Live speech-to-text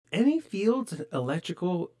any fields in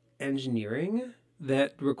electrical engineering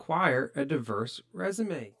that require a diverse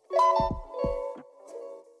resume?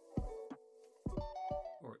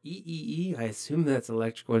 Or EEE, I assume that's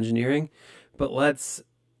electrical engineering, but let's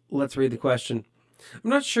read the question.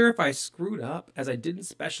 I'm not sure if I screwed up as I didn't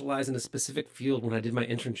specialize in a specific field when I did my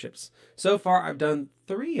internships. So far, I've done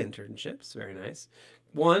 3 internships. Very nice.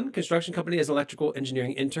 1, construction company as an electrical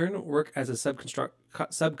engineering intern, work as a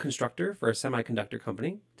subconstructor for a semiconductor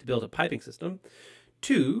company to build a piping system.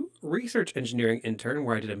 2, research engineering intern,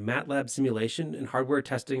 where I did a MATLAB simulation and hardware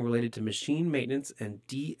testing related to machine maintenance and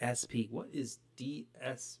DSP. What is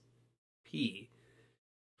DSP?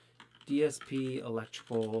 DSP,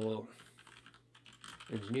 electrical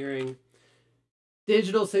engineering.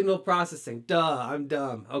 Digital signal processing. Duh, I'm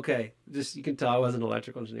dumb. Okay, just you can tell I wasn't an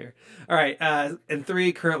electrical engineer. All right, and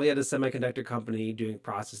 3, currently at a semiconductor company doing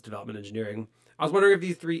process development engineering. I was wondering if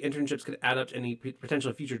these 3 internships could add up to any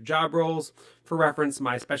potential future job roles. For reference,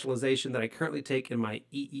 my specialization that I currently take in my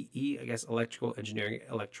EEE, I guess electrical engineering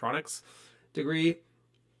electronics degree,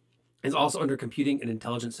 is also under computing and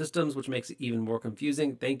intelligent systems, which makes it even more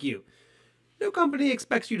confusing. Thank you. No company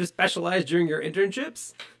expects you to specialize during your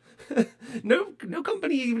internships. No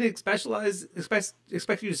company even expects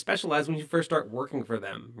you to specialize when you first start working for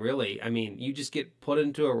them, really. I mean, you just get put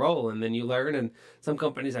into a role and then you learn, and some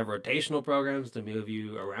companies have rotational programs to move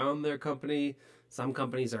you around their company. Some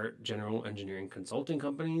companies are general engineering consulting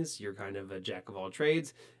companies. You're kind of a jack of all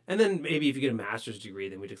trades. And then maybe if you get a master's degree,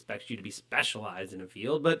 then we'd expect you to be specialized in a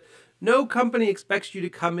field. But no company expects you to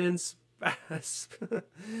come in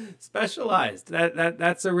specialized.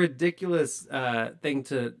 That's a ridiculous thing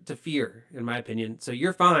to fear, in my opinion. So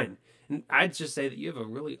you're fine. And I'd just say that you have a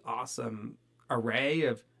really awesome array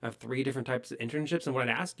of 3 different types of internships. And what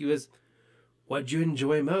I'd ask you is, what do you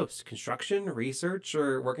enjoy most? Construction, research,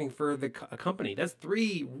 or working for a company? That's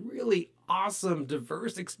 3 really awesome,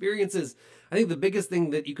 diverse experiences. I think the biggest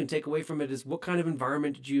thing that you can take away from it is, what kind of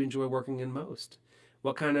environment did you enjoy working in most?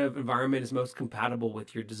 What kind of environment is most compatible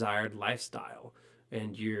with your desired lifestyle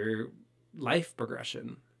and your life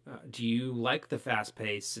progression? Do you like the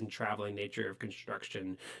fast-paced and traveling nature of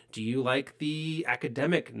construction? Do you like the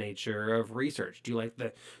academic nature of research? Do you like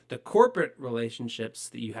the corporate relationships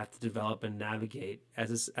that you have to develop and navigate at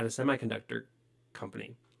a semiconductor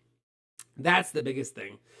company? That's the biggest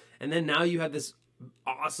thing. And then now you have this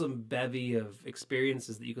awesome bevy of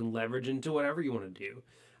experiences that you can leverage into whatever you want to do.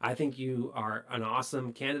 I think you are an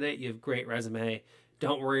awesome candidate. You have a great resume.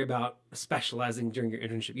 Don't worry about specializing during your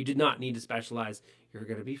internship. You did not need to specialize. You're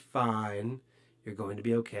going to be fine. You're going to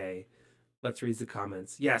be okay. Let's read the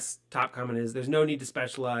comments. Yes, top comment is, there's no need to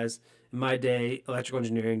specialize. In my day, electrical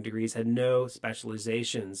engineering degrees had no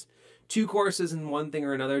specializations. 2 courses in one thing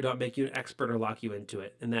or another don't make you an expert or lock you into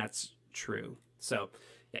it. And that's true. So,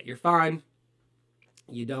 yeah, you're fine.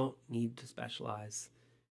 You don't need to specialize.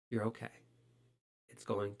 You're okay. It's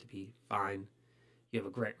going to be fine. You have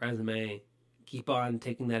a great resume. Keep on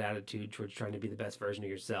taking that attitude towards trying to be the best version of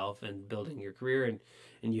yourself and building your career,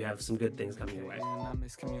 and you have some good things coming your way. I'm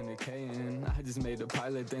miscommunicating. I just made a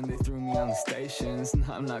pilot, then they threw me on the stations.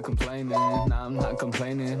 Now I'm not complaining.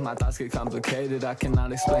 My thoughts get complicated. I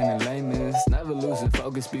cannot explain in lameness. Never losing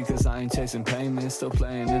focus because I ain't chasing payments. Still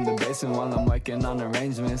playing in the basement while I'm working on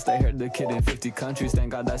arrangements. They heard the kid in 50 countries.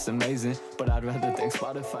 Thank God that's amazing. But I'd rather thank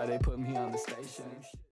Spotify. They put me on the station.